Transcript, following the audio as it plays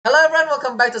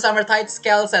back to Summertide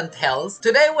Scales and Tales.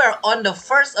 Today we're on the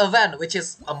first event, which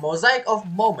is a mosaic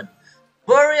of moment.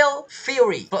 Burial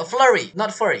Fury. Flurry,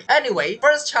 not furry. Anyway,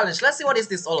 first challenge. Let's see what is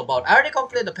this all about. I already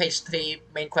completed the page 3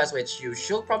 main quest, which you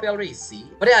should probably already see.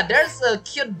 But yeah, there's a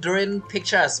cute Durin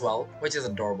picture as well, which is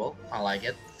adorable. I like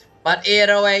it. But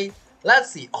either way,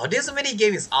 let's see. Oh, this mini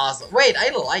game is awesome. Wait,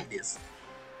 I like this.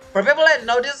 For people that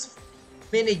know, this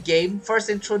mini game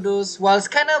first introduced, well, it's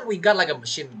kind of, we got like a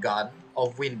machine gun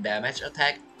of wind damage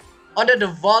attack under the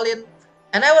volume,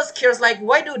 and I was curious, like,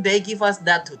 why do they give us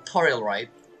that tutorial, right?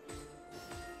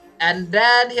 And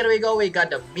then here we go, we got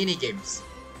the mini games.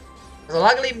 So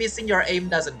luckily missing your aim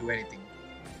doesn't do anything.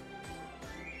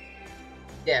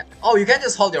 Yeah. Oh, you can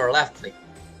just hold your left click.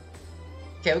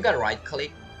 Okay, we got right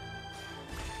click.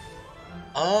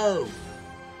 Oh,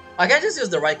 I can just use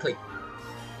the right click.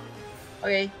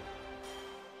 Okay.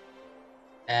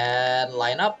 And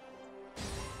line up.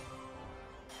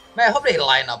 Man, I hope they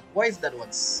line up. Why is that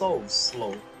one so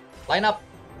slow? Line up.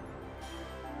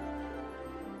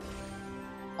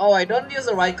 Oh, I don't use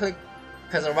the right click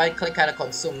because the right click kind of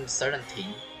consumes certain thing.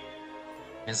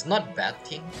 It's not bad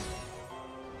thing.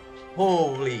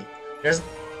 Holy,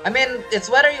 I mean, it's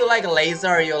whether you like laser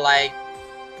or you like,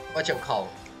 what you call,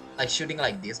 like shooting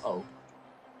like this. Oh,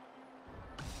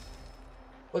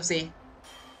 whoopsie.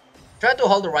 Try to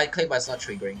hold the right click, but it's not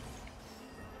triggering.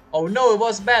 Oh no, it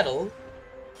was battle.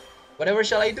 Whatever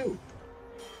shall I do?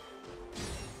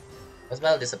 Was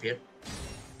battle disappeared?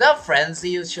 The frenzy,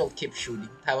 you should keep shooting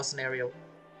type of scenario.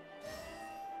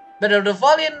 But the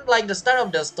volume, like the start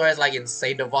of the story is like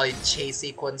insane. The volume chase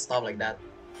sequence, stuff like that.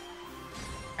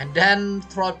 And then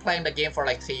throughout playing the game for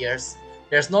like 3 years,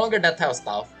 there's no longer that type of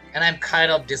stuff. And I'm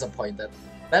kind of disappointed.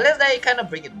 But at least they kind of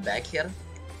bring it back here.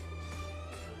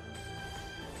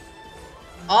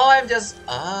 Oh, I'm just...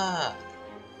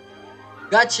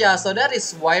 Gotcha, so that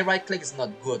is why right click is not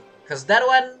good. Because that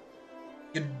one,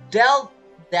 you dealt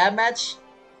damage,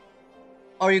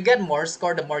 or you get more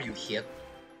score the more you hit.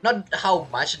 Not how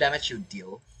much damage you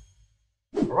deal.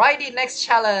 Righty, next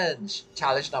challenge.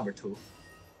 Challenge number 2.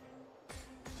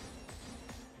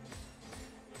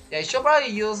 Yeah, you should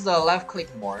probably use the left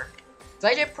click more. So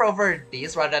I actually prefer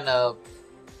this rather than a...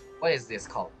 What is this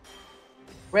called?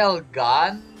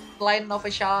 Railgun line of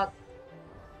a shot.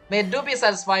 May do be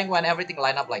satisfying when everything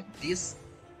line up like this,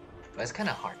 but it's kind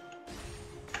of hard.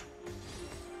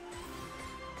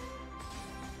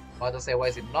 About to say, why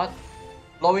is it not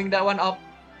blowing that one up?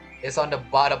 It's on the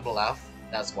bottom left,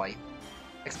 that's why.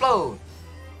 Explode!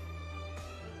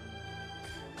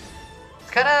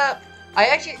 It's kind of... I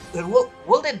actually...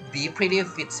 Will it be pretty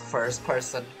if it's first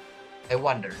person? I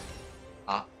wonder.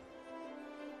 Huh?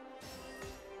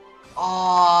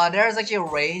 Oh, there's actually a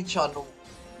range on...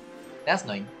 That's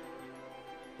annoying.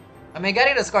 I mean,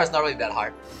 getting the score is not really that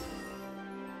hard.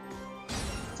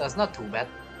 So it's not too bad.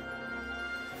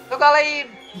 Look, Ali,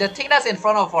 the thing that's in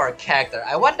front of our character.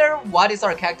 I wonder what is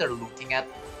our character looking at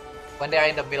when they are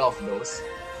in the middle of those.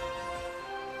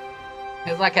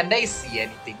 It's like, can they see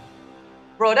anything?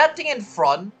 Bro, that thing in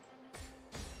front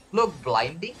look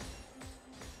blinding.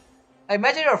 I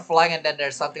imagine you're flying and then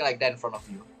there's something like that in front of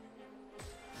you.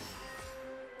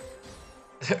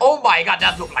 Oh my god,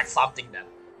 that looked like something then.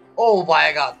 Oh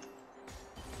my god.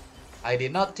 I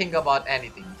did not think about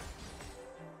anything.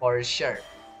 For sure.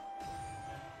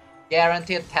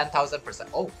 Guaranteed 10,000%.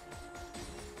 Oh.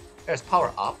 There's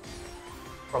power up.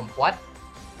 From what?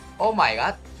 Oh my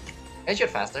god. I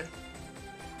shoot faster.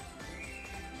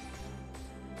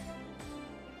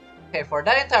 Okay, for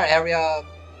that entire area,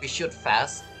 we shoot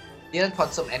fast. Didn't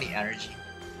consume any energy.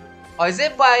 Oh, is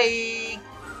it by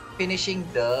finishing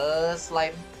the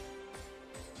slime?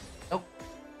 Nope.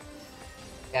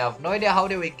 I have no idea how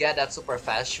did we get that super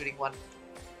fast shooting one.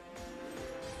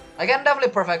 I can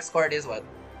definitely perfect score this one.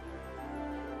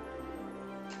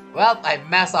 Well, I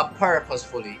messed up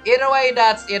purposefully. Either way,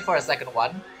 that's it for a second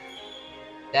one.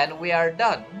 Then we are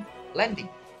done landing.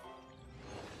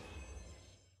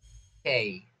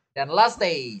 Okay, then last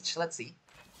stage. Let's see.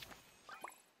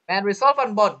 And resolve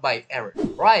unbound by error.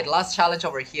 Right, last challenge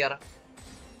over here.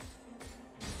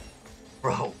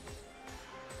 Bro.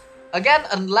 Again,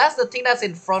 unless the thing that's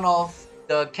in front of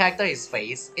the character is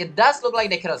face, it does look like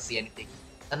they cannot see anything.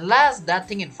 Unless that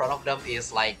thing in front of them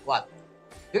is like, what?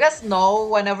 You guys know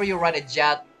whenever you ride a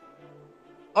jet,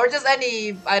 or just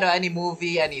any, I don't know, any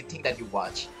movie, anything that you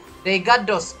watch, they got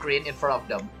those screen in front of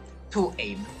them to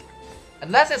aim.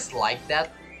 Unless it's like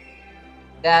that,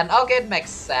 then okay, it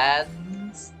makes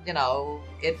sense. You know,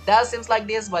 it does seem like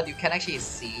this, but you can actually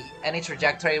see any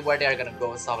trajectory where they're gonna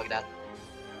go and stuff like that.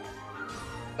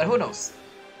 But who knows?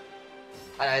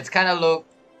 It's kind of look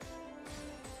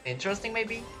interesting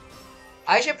maybe.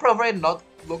 I should probably not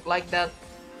look like that.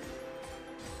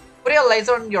 Put a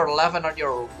laser on your left and on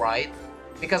your right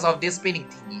because of this spinning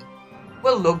thingy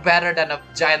will look better than a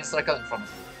giant circle in front of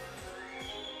you.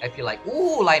 I feel like,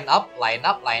 ooh, line up, line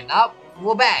up, line up,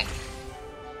 whoa bang.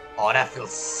 Oh, that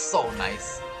feels so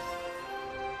nice.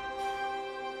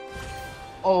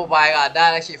 Oh my god,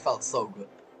 that actually felt so good.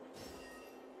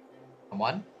 Come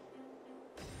on.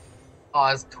 Oh,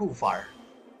 it's too far.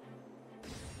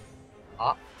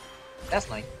 Ah, that's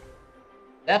annoying.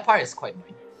 That part is quite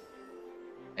annoying.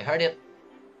 I heard it.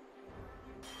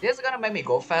 Is it gonna make me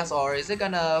go fast or is it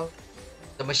gonna...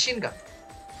 the machine gun?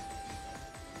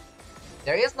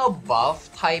 There is no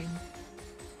buff time.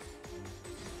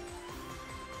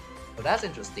 So that's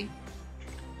interesting.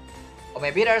 Or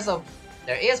maybe there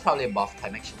is probably a buff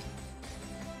time actually.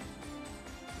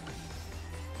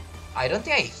 I don't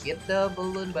think I hit the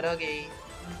balloon, but okay.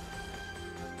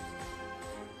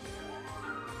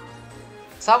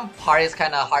 Some part is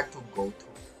kinda hard to go to.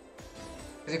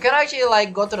 Cause you can actually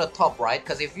like go to the top, right?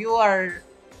 Cause if you are...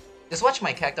 just watch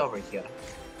my character over here.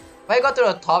 If I go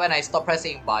to the top and I stop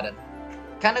pressing button,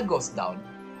 it kinda goes down.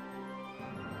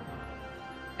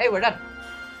 Hey, we're done.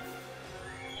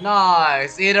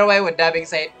 Nice. Either way, with that being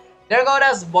said, there go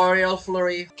that's Boreal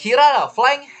Flurry. Kirara,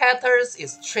 Flying Hatters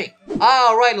is trick.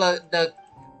 Ah, right, the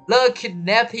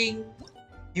kidnapping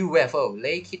UFO.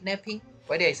 Lay kidnapping?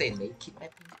 Why did I say lay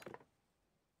kidnapping?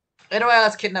 Anyway,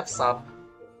 let's kidnap some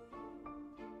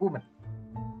woman.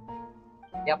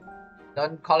 Yep.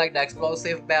 Don't collect the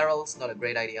explosive barrels, not a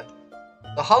great idea.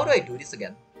 So how do I do this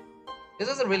again? This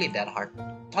isn't really that hard.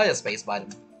 Oh, just space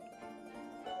button.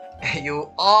 You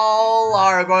all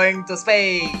are going to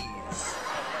space!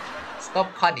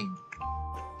 Stop punning.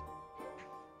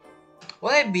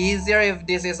 Wouldn't it be easier if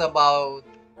this is about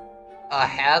a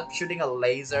hat shooting a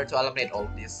laser to eliminate all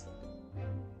of this?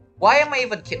 Why am I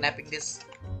even kidnapping this?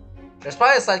 There's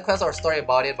probably a side quest or story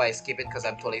about it, but I skip it because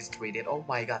I'm too lazy to read it. Oh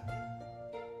my god.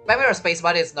 Maybe a space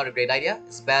button is not a great idea.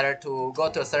 It's better to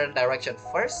go to a certain direction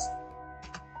first.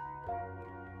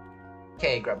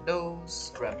 Okay, grab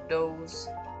those, grab those.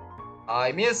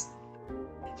 I missed.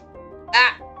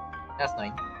 Ah! That's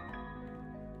annoying.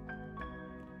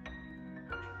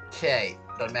 Okay,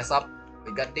 don't mess up.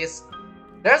 We got this.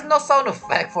 There's no sound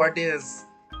effect for this.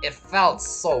 It felt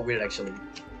so weird actually.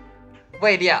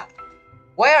 Wait, yeah.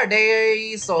 Why are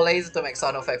they so lazy to make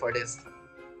sound effect for this?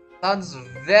 Sounds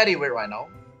very weird right now.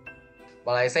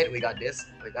 But I said we got this.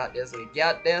 We got this. We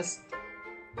got this.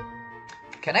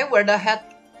 Can I wear the hat?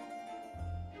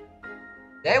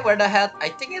 Did I wear the hat? I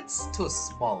think it's too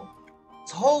small.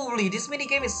 Holy, this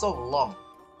minigame is so long.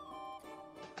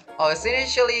 Oh, it's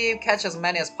initially catch as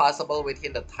many as possible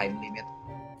within the time limit.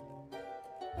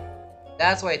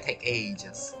 That's why it takes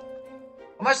ages.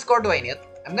 How much score do I need?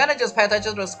 I'm gonna just pay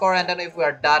attention to the score and then if we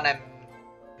are done, I'm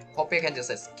hoping I can just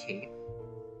escape.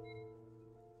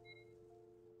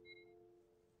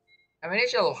 I mean,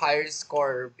 initial higher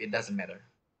score, it doesn't matter.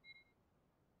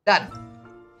 Done.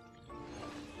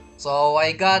 So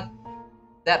I got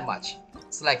that much.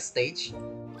 Select stage.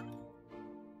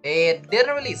 It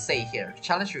didn't really say here.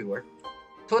 Challenge reward.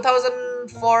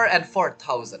 2004 and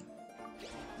 4000.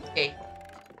 Okay.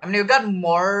 I mean, you got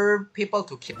more people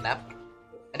to kidnap.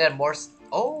 And then more...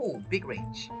 oh, big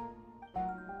range.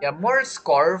 Yeah, more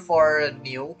score for a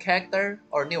new character.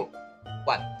 Or new...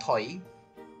 what? Toy?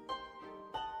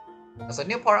 That's a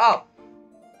new power up.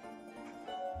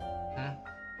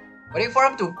 Waiting for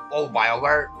him to... oh,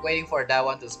 BioWare. Waiting for that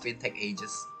one to spin take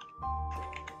ages.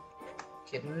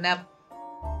 Kidnap.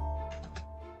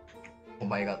 Oh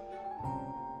my god.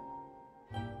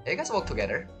 Hey, you guys work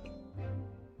together?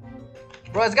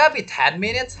 Bro, it's gotta be 10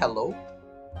 minutes? Hello?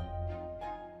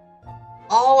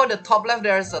 Oh, on the top left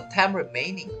there's a time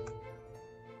remaining.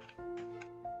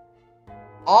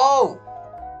 Oh!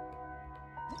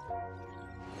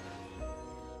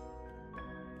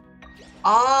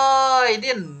 Ah, I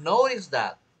didn't notice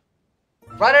that.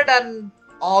 Rather than...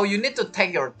 oh, you need to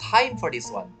take your time for this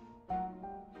one.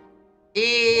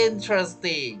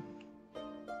 Interesting.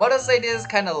 What I say this is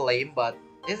kinda lame, but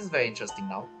this is very interesting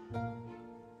now.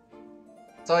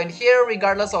 So in here,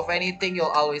 regardless of anything,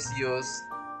 you'll always use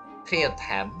 3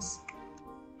 attempts.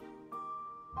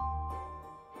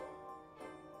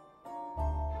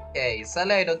 Okay,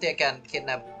 sadly I don't think I can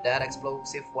kidnap that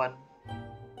explosive one.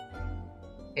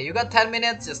 Okay, you got 10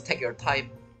 minutes, just take your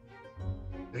time.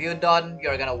 If you're done,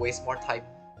 you're gonna waste more time.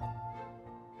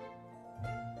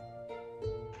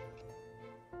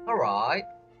 Alright.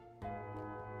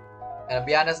 And to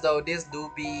be honest though, this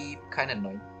do be kinda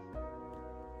annoying.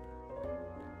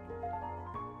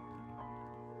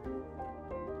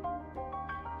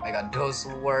 My god, those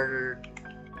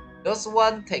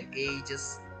one take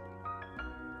ages.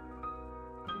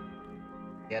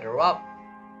 Get her up.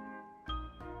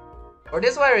 For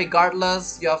this way,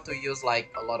 regardless, you have to use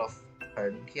like a lot of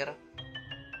turn here.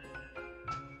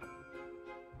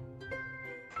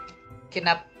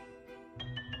 Kidnap.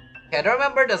 Okay, I don't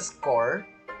remember the score.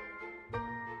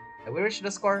 Have we reached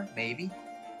the score? Maybe.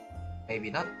 Maybe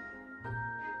not.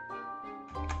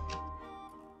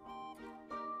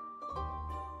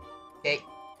 Okay.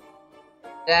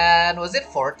 Then was it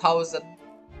 4,000?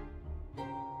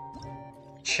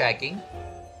 Checking.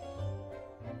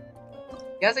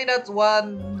 Guessing that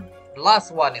one. The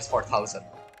last one is 4,000.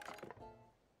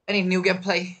 Any new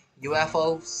gameplay?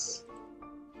 UFOs?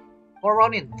 4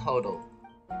 rounds in total.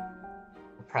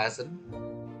 Present.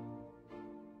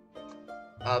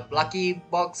 Lucky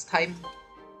box time.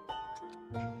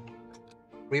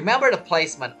 Remember the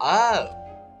placement. Oh.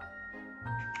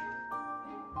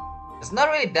 It's not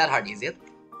really that hard, is it?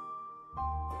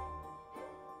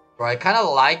 Bro, I kind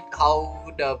of like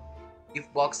how the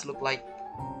gift box look like.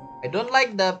 I don't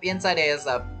like the inside is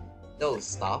those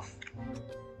stuff.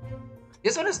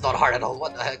 This one is not hard at all.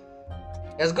 What the heck?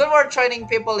 It's good for training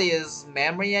people is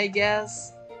memory, I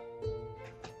guess.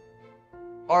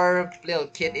 Or little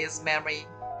kid is memory.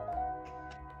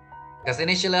 Because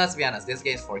initially, let's be honest, this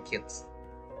game is for kids.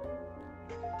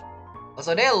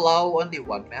 Also, they allow only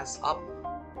one mess up.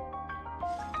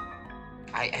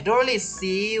 I don't really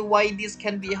see why this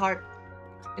can be hard.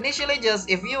 Initially, just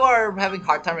if you are having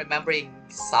hard time remembering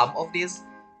some of this,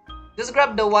 just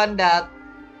grab the one that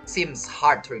seems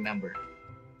hard to remember.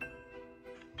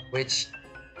 Which,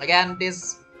 again,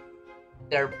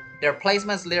 their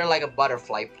placement is literally like a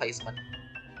butterfly placement.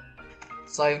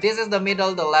 So if this is the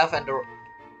middle, the left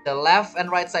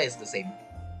and right side is the same.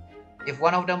 If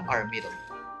one of them are middle.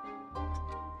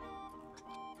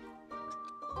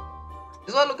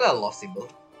 This one look like a love symbol.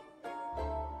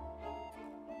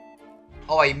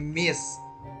 Oh, I miss.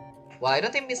 Well, I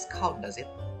don't think miss count, does it?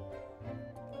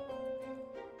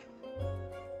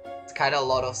 It's kinda a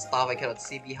lot of stuff I cannot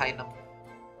see behind them.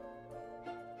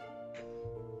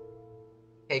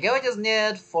 Okay, guys, we just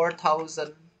need 4,000.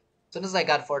 As soon as I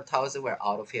got 4,000, we're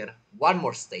out of here. One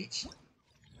more stage.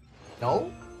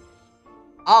 No?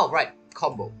 Oh, right.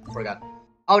 Combo. Forgot.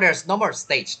 Oh, there's no more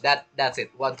stage. That's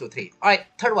it. 1, 2, 3. Alright,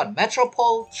 third one.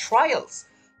 Metropole Trials.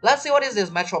 Let's see what is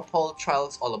this Metropole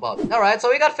Trials all about. Alright, so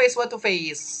we got phase 1 to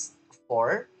phase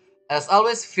 4. As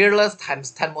always, fearless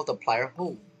times 10 multiplier.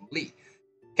 Holy.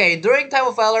 Okay, during time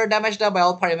of valor, damage done by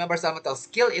all party members until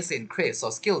skill is increased. So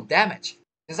skill damage.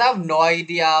 Since I have no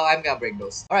idea how I'm gonna bring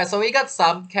those. Alright, so we got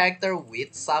some character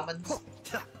with summons.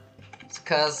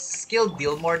 Because skill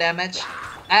deal more damage.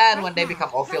 And when they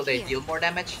become off-field, they deal more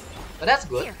damage. So that's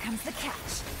good. Here comes the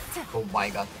catch. Oh my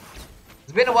god.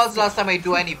 It's been a while since last time I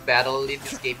do any battle in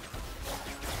this game.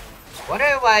 Wonder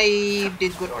if I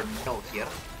did good or no here.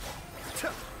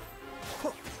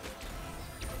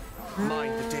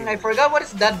 I forgot what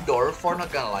is that door for,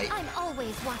 not gonna lie. I'm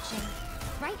always watching.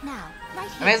 Right now, right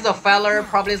here. I mean, it's the feller,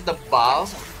 probably it's the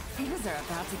buff. Things are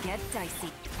about to get dicey.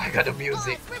 I got the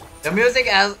music. The music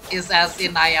is as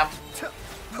in I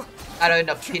don't know, in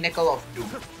the pinnacle of doom.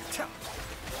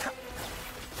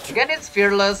 Again, it's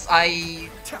fearless.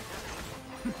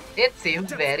 It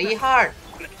seems very hard.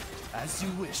 As you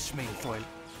wish, Mainfoil.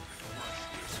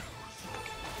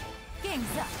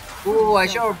 Game's up. Ooh, I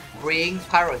should bring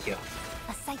Pyro here.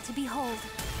 A sight to behold.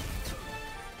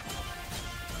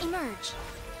 Emerge.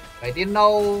 I didn't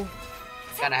know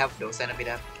gonna have those enemy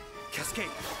there. Cascade.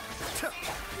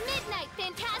 Midnight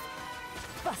Phantasm.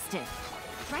 Busted.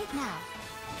 Right now.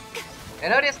 I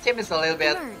know this team is a little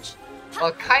bit, Emerge.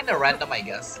 well, kinda random, I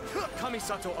guess.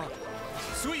 Kamisato up.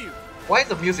 Suiyu. Why is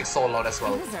the music so loud as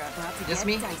well? Things are about to Just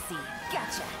get me? dicey.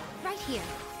 Gotcha. Right here.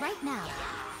 Right now.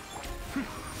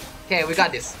 Okay, we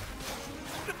got this.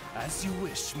 As you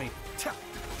wish, mate.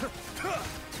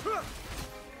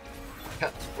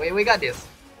 We got this.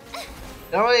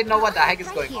 Don't really know what the heck is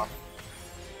Right going here. on.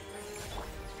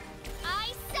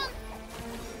 I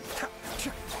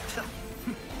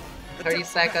 30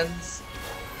 seconds.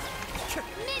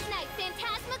 Midnight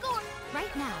Phantasmagoria.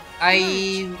 Right now. I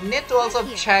need to also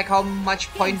check how much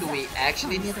point do we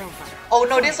actually need. Comes over. Oh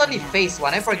no, this is only phase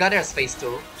 1. I forgot there's phase 2.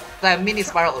 So I have mini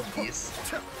spiral of this.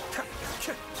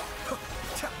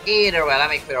 Either way, let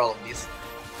me clear all of this.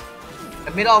 In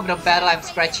the middle of the battle, I'm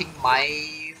scratching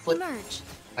my foot, Emerge.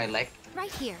 my leg.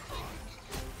 Right here.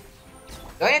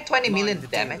 Do I need 20 million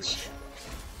damage?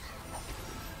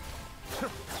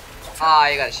 Ah,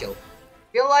 you got a shield.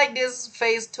 Feel like this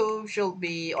phase 2 should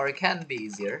be, or can be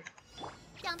easier.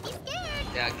 Don't be scared.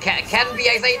 Yeah, can be,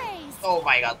 I say. Praise. Oh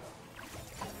my god.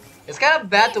 It's kind of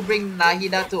bad to bring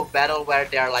Nahida to a battle where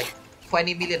there are like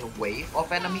 20 million wave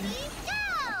of enemy.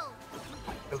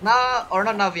 Because now, or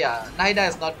not Navia, Nahida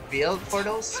is not built for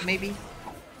those, maybe.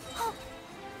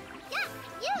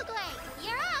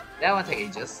 That one take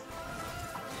ages.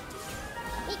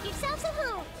 Make yourselves at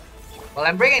home. Well,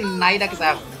 I'm bringing Nahida because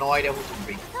I have no idea who to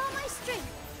bring.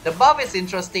 The buff is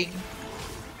interesting.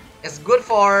 It's good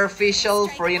for Fischl,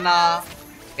 Furina,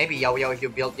 maybe Yao Yao if you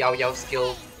build Yao Yao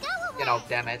skill, you know,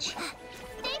 damage.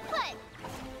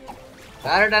 But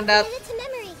other than that,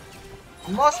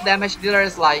 most damage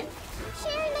dealers like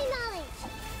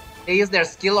they use their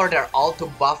skill or their ult to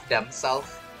buff themselves,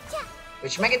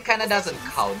 which make it kinda doesn't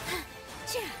count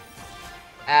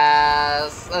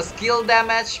as a skill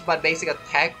damage, but basic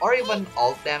attack or even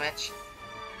ult damage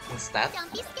instead.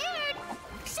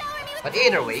 But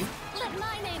either way,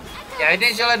 yeah,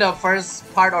 initially the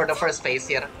first part or the first phase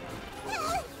here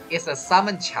is a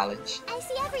summon challenge. I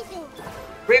see everything.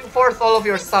 Bring forth all of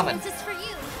your summon. This is for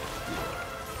you.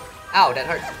 Ow, that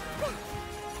hurt.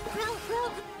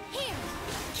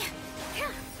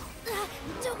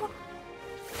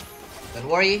 Don't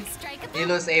worry,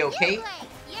 Nilu's a-okay.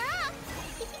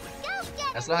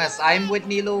 As long as I'm with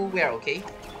Nilu, we're okay.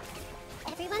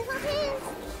 Everyone hold hands.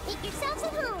 Make yourselves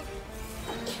at home.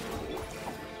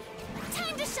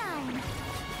 Time to shine.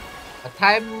 The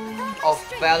time of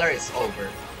valor is over.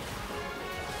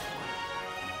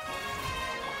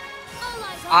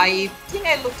 I think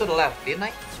I looked to the left, didn't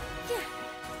I?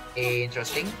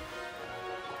 Interesting.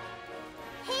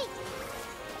 Hey.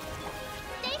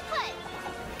 Stay put.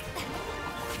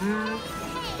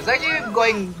 It's actually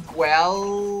going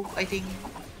well, I think.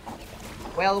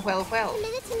 Well. Commit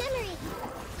to memory.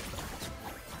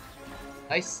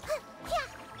 Nice.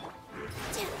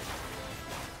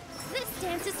 This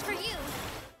dance is for you.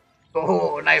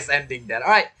 Oh, nice ending there.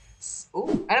 Alright.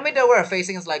 Ooh, enemy that we're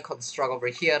facing is like construct over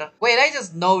here. Wait, I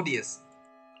just know this.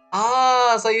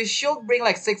 Ah, so you should bring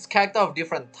like 6 characters of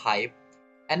different type.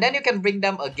 And then you can bring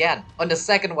them again on the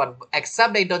second one,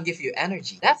 except they don't give you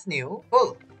energy. That's new.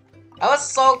 Cool. I was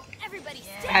so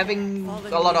having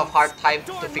a lot of hard time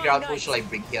to figure out who should I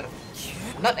bring here.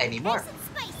 Not anymore.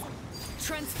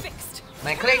 Transfixed.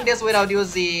 When clearing this without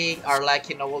using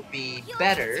Arlecchino would be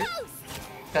better.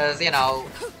 Because, you know,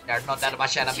 there's not that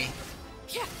much enemy.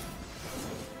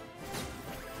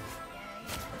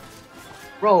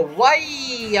 Bro, why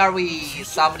are we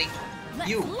summoning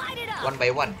you one by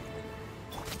one?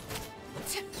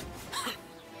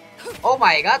 Oh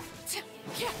my god!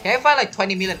 Can I find like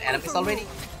 20 million enemies already?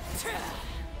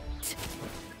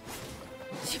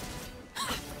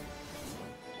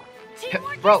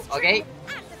 Bro, okay.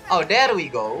 Oh, there we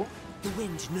go. The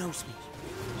wind knows me.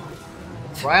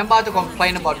 Bro, I'm about to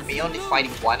complain about me only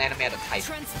fighting one enemy at a time.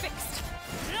 Transfixed.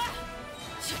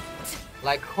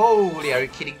 Like, holy, are you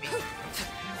kidding me?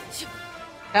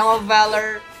 Time of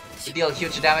Valor, we deal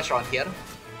huge damage around here.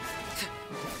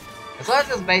 As long as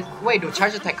it's base. Wait, do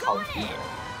charge attack count?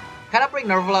 Can I bring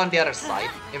Nervala on the other side?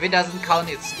 If it doesn't count,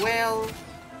 it's well.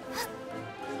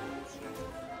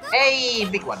 Hey,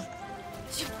 big one.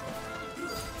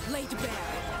 Laid bare.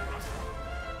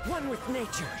 One with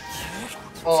nature.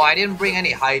 Oh, I didn't bring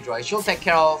any Hydra. I should take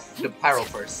care of the Pyro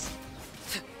first.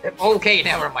 Okay,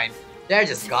 never mind. They're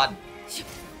just gone.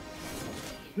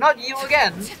 Not you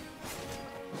again.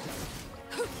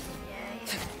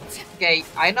 Okay,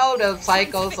 I know the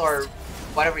cycles or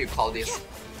whatever you call this.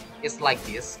 It's like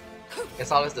this.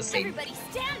 It's always the same. Everybody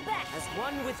stand back. As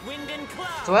one with wind and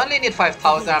cloud. So I only need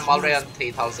 5,000. I'm already on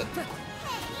 3,000.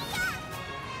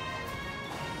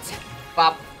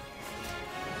 Pop.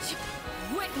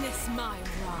 Witness my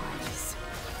rise.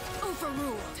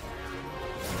 Overruled.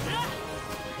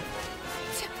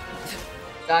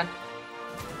 Done.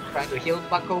 Trying to heal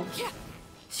Bucko.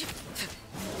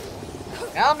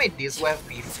 I'll make this wave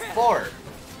before.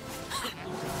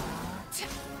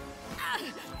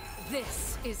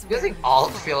 This is Using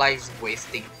ult feel like it's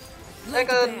wasting.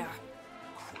 Second,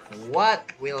 what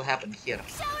will happen here?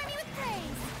 Shower me with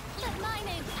praise. Let my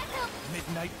name echo.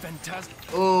 Midnight Fantastic.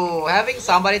 Ooh, having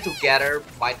somebody together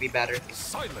might be better.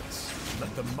 Silence.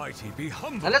 Let the mighty be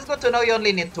humble. Now let's go to know you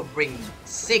only need to bring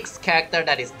 6 character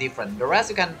that is different. The rest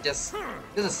you can just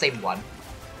use the same one.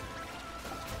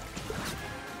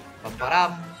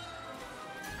 Bam.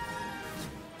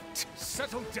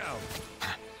 Settle down.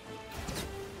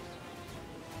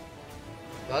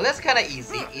 Well, that's kinda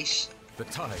easy-ish. The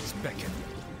tides beckon.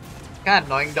 Kinda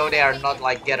annoying though they are not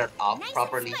like gathered up Nice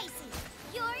properly. and spicy.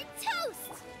 You're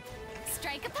toast.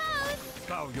 Strike a pose.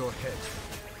 Bow your head.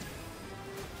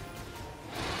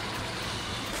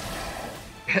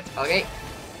 Okay.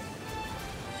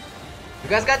 You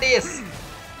guys got this.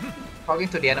 Talking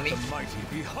to the enemy. Let the mighty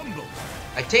be humbled.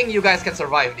 I think you guys can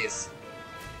survive this.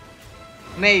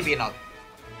 Maybe not.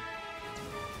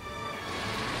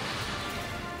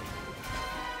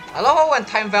 I love how when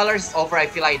Time Valor is over, I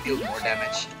feel I deal more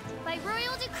damage. By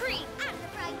royal decree, at the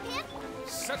frying pan.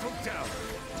 Settle down.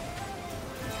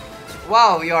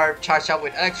 Wow, you are charged up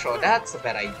with Electro. That's a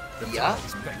bad The idea.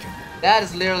 tides beckon. That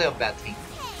is literally a bad thing.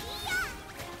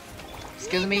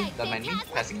 Excuse me, don't mind me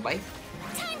passing by.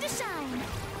 Time to shine.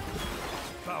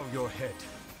 Bow your head.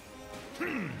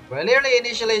 We're literally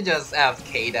initially just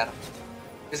AFK there.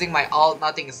 Using my ult,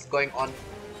 nothing is going on.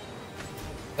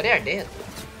 But they are dead.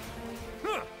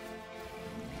 Huh.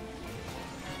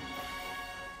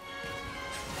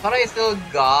 But I still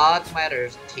got my other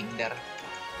thing there.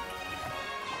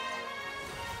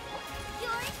 You're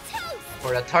toast.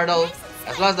 For the turtle,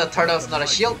 as long as the turtle is not a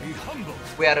shield, Be humbled.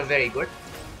 we are very good.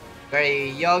 Very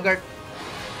yogurt.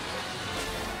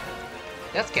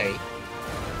 That's scary.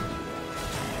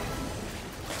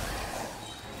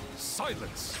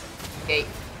 Silence. Okay,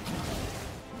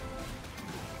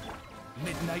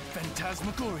 Midnight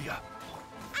Phantasmagoria.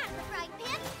 At the frying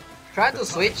pan. try to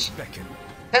switch. Beckon.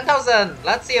 10,000.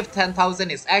 Let's see if 10,000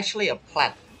 is actually a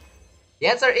plan. The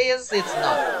answer is it's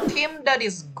not. Team that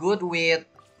is good with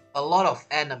a lot of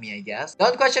enemy, I guess.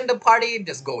 Don't question the party,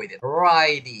 just go with it.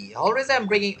 Righty. Always I'm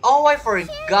bringing... Oh, I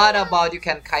forgot about you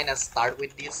can kind of start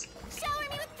with this. Shower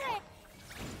me with threat.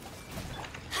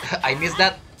 I missed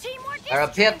that. Teamwork is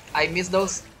Repeat, I missed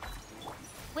those.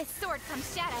 with sword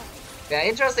comes shadow. Yeah,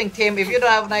 interesting team. If you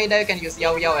don't have Naida, you can use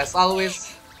Yao Yao as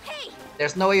always. Hey,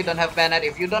 There's no way you don't have Bennett.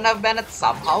 If you don't have Bennett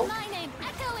somehow, my name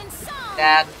echo in song.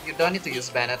 then you don't need to use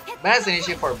Bennett. Bennett's an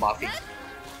issue for buffing.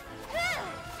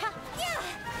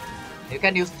 You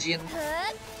can use Jin.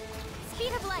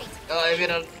 Speed of light.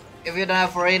 If you don't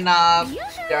have Farina,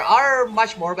 there are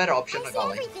much more better options. I see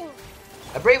everything.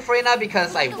 I bring Farina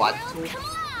because I want World, to, come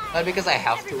on. not because I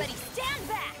have to. Everybody stand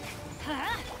back.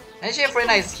 Huh? And she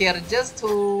Farina is here just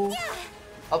to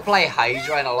apply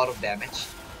Hydra and a lot of damage.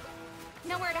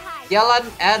 Nowhere to hide. Yelan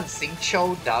and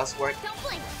Xingqiu does work. Don't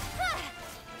blink.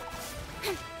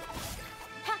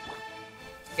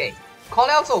 Okay, Call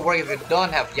also work if you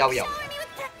don't have Yao Yao, Shower me with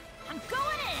threat. I'm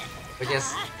going in. which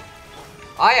is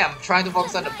I am trying to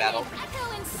focus on the battle.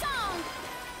 Echo in song.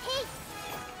 Hey.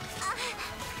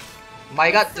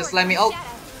 My god, just let me ult. Shadow.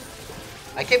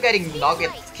 I keep getting knocked,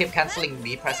 it keep cancelling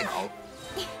me pressing ult.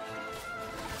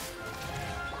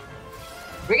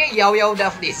 Bringing Yao Yao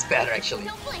definitely is better actually.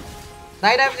 Don't blink.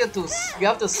 Now you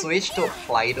have to switch to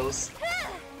apply those.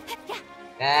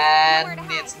 Yeah. And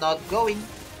it's not going.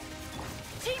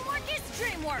 Teamwork is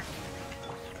dreamwork.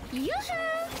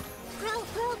 Yoo-hoo. Grow,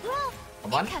 grow, grow.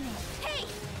 Come on. Incoming. Hey.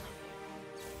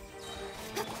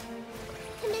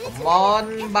 Come on,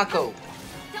 Bako.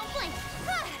 Don't blink.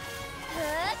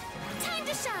 Time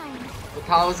to shine.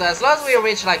 2,000. As long as we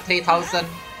reach like 3,000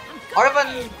 or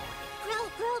even Grow,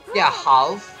 grow, grow. yeah,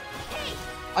 half Hey.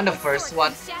 on the first Sword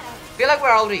one. comes shadow. Feel like we're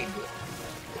already good.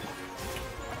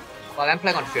 Well, I'm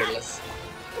playing on Fearless.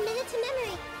 Committed to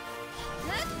memory.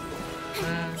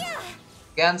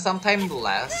 Again, sometime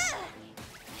less.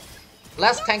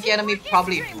 Less tanky enemy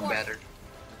probably do better.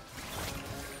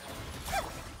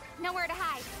 Nowhere to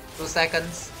hide. 2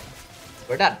 seconds.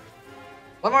 We're done.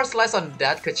 One more slice on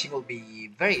that Kaching will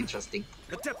be very interesting.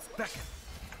 The depths beckon.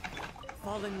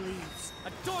 Fallen leaves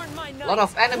adorn my night. Lot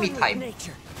of enemy One with time.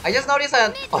 nature. I just noticed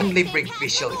I only bring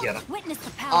Visual here. Witness the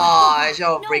power. Oh, I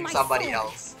shall Know bring my somebody sword.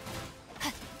 else.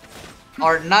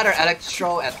 Or another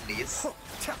Electro at least.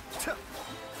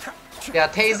 Yeah,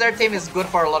 Taser team is good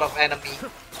for a lot of enemy.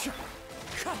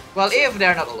 Well, if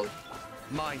they're not alone.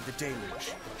 Mind the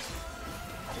deluge.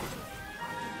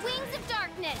 Wings of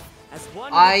darkness. As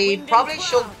one with I wind and probably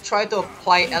should cloud. try to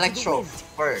apply Electro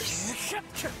first.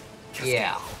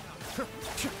 Yeah.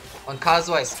 On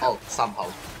Kazuha's ult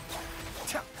somehow.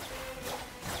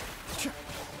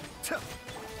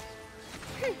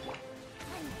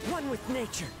 One with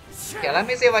nature. Okay, let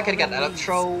me see if I can get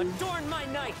Electro. Adorn my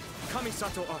night.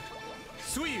 Kamisato art.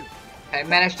 Suiyu. I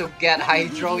managed to get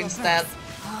Hydro instead.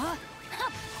 Huh?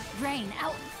 Rain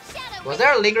out. Shadow. Was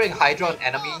there a lingering Hydro on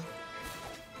enemy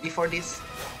before this?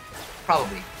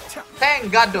 Probably.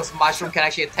 Thank god those mushroom can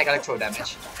actually take Electro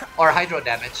damage. Or Hydro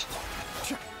damage.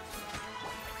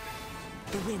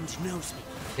 The wind knows me.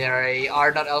 They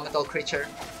are not elemental creature.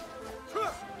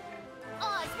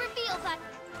 Oz, reveal that.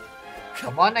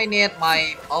 Come on, I need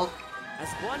my ult. As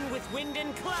one with wind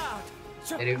and cloud.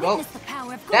 There you go. Witness the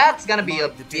power of That's gonna be a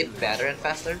bit better and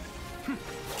faster.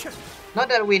 Not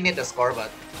that we need the score, but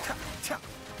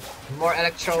more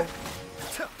Electro.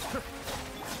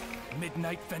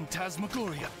 Midnight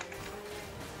Phantasmagoria.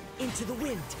 Into the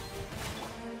wind.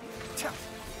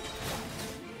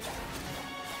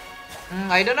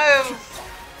 I don't know if,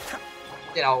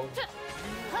 you know,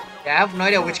 yeah, I have no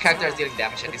idea which character is dealing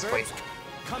damage at this point.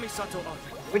 Kamisato Art.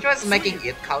 Which was making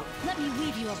it count. Let me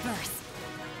weave you a verse.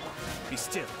 Be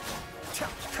still.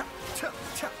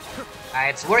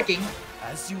 It's working.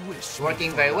 As you wish. It's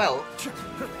working very well.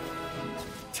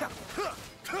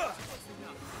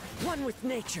 One with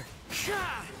nature.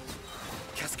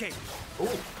 Cascade. Ooh.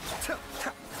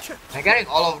 And getting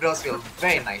all of those feel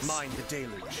very nice. Mind the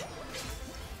deluge.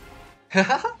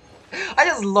 I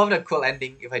just love the cool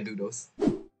ending if I do those.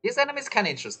 This enemy is kinda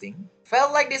interesting.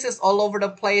 Felt like this is all over the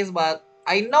place, but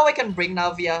I know I can bring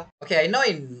Navia. Okay, I know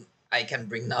I can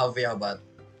bring Navia, but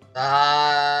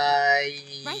I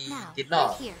Right now. did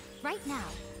not. Right here. Right now.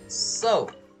 So,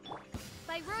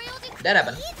 By royal decree. that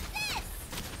happened. Eat this.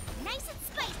 Nice and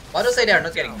spicy. What to say they are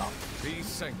not getting knocked. Be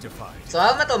sanctified. So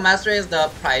Elemental Mastery is the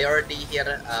priority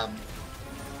here.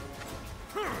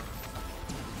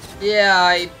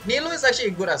 Yeah, Nilu is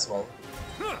actually good as well.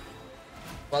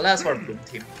 Well, that's for Bloom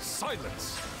Team.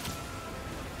 Silence.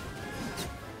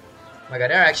 Oh my god,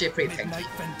 they're actually pretty tanky. Midnight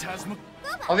Phantasma.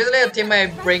 Obviously, the team I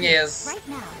bring is Right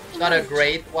now. not a Emerge.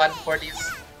 great one for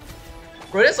this.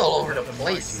 Bro, it's all over the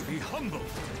place. Be humble.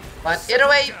 But either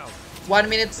way, 1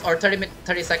 minute or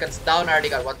 30 seconds down, I already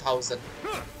got 1000.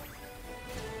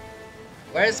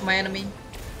 Where is my enemy?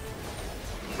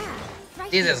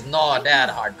 Right This here. is not Right that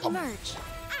now. hard, come on. Emerge.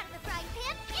 Out of the frying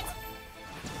pan.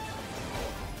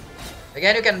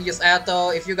 Again, you can use Ato.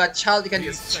 If you got Child, you can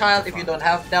use Child. If you don't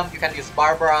have them, you can use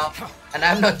Barbara. And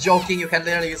I'm not joking, you can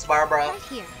literally use Barbara. Right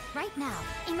here. Right now.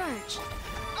 Emerge.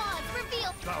 Odds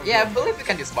reveal. Bow Yeah, I your- believe you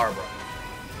can use Barbara.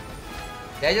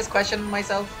 Did I just question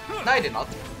myself? No, I did not.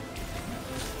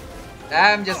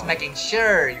 I'm just making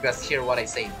sure you guys hear what I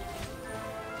say.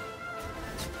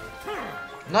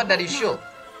 Not that you should.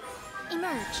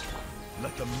 Emerge.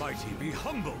 Let the mighty be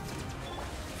humbled.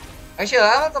 Actually,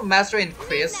 I have the mastery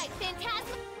increase. Midnight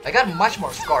phantasm. I got much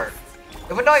more score.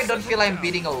 Even though I don't feel I'm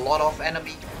beating a lot of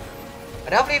enemy,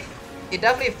 it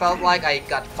definitely felt like I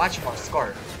got much more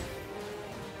score.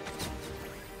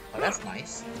 Oh, that's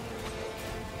nice.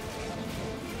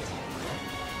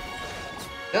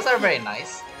 Those are very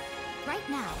nice. Right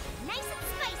now. Nice and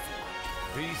spicy.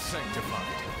 Be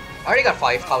sanctified. I already got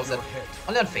 5000. Your head.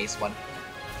 Only on phase 1.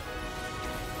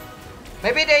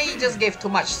 Maybe they just gave too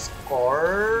much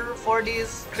score for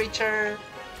this creature.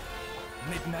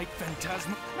 Midnight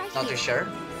Phantasma. Right Not here. too sure.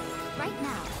 Right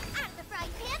now. Out of the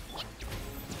frying pan.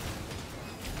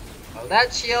 Well,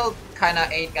 that shield kinda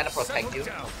ain't gonna protect Settle you.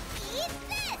 down. Eat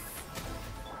this.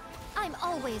 I'm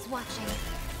always watching.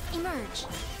 Emerge.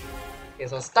 Okay,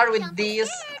 so start with these.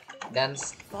 Then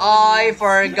I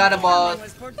forgot about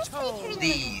Was foretold.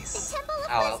 these. Temple of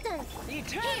Oh well. Wisdom.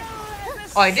 Eternal.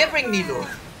 Oh, I did bring Nilu.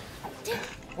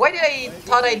 Why did I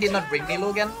thought I did not bring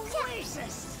Nilu again?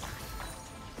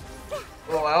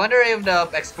 Oh, I wonder if the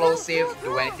explosive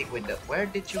do anything with the. Where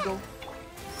did you go?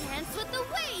 Dance with the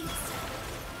waves.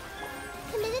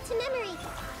 Committed to memory.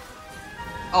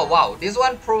 Oh wow, this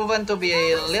one proven to be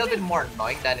a little bit more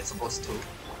annoying than it's supposed to.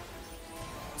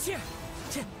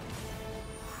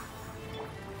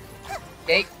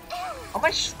 Okay, how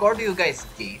much score do you guys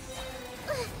give?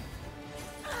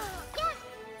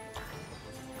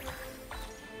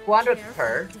 200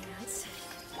 per.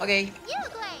 Okay.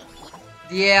 Uruguay.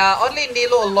 Yeah, only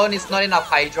Nilu alone is not enough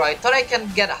Hydro. I thought I can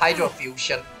get Hydro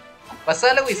Fusion. But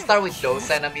sadly we start with those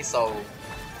enemies, so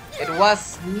it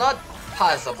was not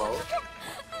possible.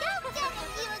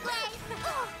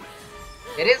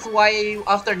 It is why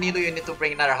after Nilu you need to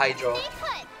bring another Hydro.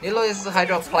 Nilu's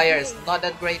Hydro player is not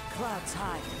that great. Clouds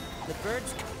high. The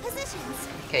birds. Positions.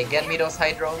 Okay, get me those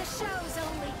Hydro. The show's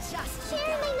only just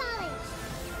share my knowledge.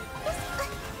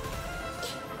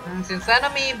 Since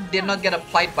enemy did not get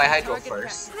applied by Hydro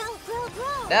first, Grow, grow,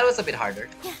 grow. that was a bit harder.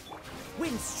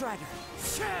 Wind strider.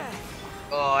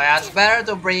 Oh, yeah, it's better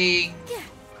to bring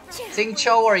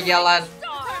Xingqiu or Yelan.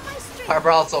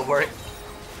 Barbara also work.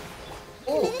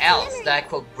 Who else that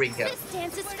could bring him? This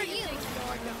dance is for you.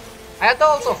 I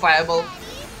thought also viable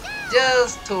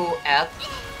just to add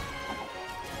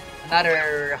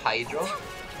another Hydro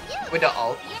with the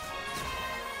ult.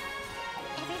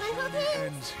 Everyone hold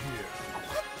hands. Ends here.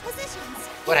 Positions.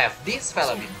 What have these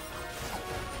fella been?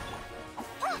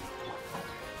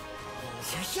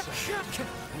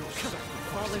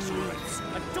 Falling leaves.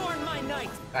 Adorn my night.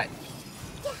 Right.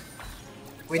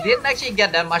 We didn't actually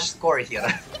get that much score here.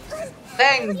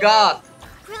 Thank God!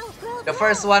 Grow, grow, The grow.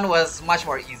 first one was much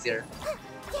more easier.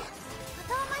 With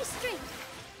all my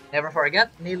strength. Never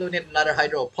forget, Nilu need another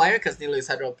Hydro player because Nilu's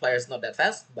Hydro player is not that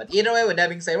fast. But either way, with that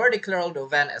being said, we're declare all the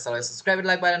event. As always, subscribe with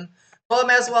the like button. Follow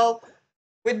me as well.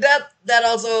 With that, that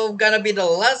also gonna be the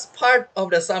last part of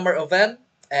the summer event.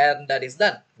 And that is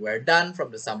done. We're done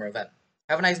from the summer event.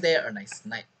 Have a nice day or a nice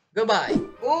night. Goodbye.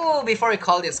 Ooh, before we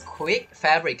call this quick,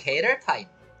 fabricator time.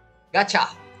 Gotcha.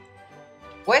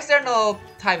 Why is there no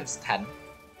times 10?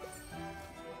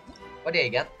 What did I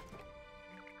get?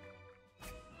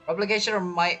 Obligation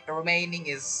remaining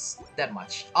is that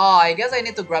much. Oh, I guess I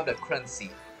need to grab the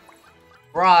currency.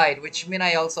 Right, which means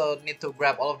I also need to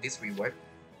grab all of this reward.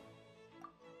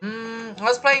 I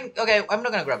was playing... Okay, I'm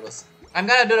not gonna grab those. I'm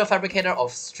gonna do the fabricator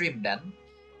off stream then.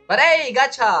 But hey,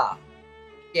 gotcha!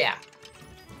 Yeah.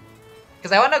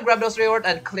 Because I wanna grab those rewards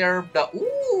and clear the...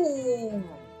 Ooh!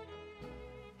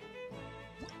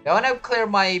 I wanna clear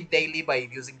my daily by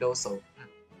using those, so...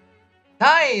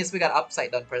 Nice! We got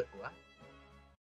upside down per... What?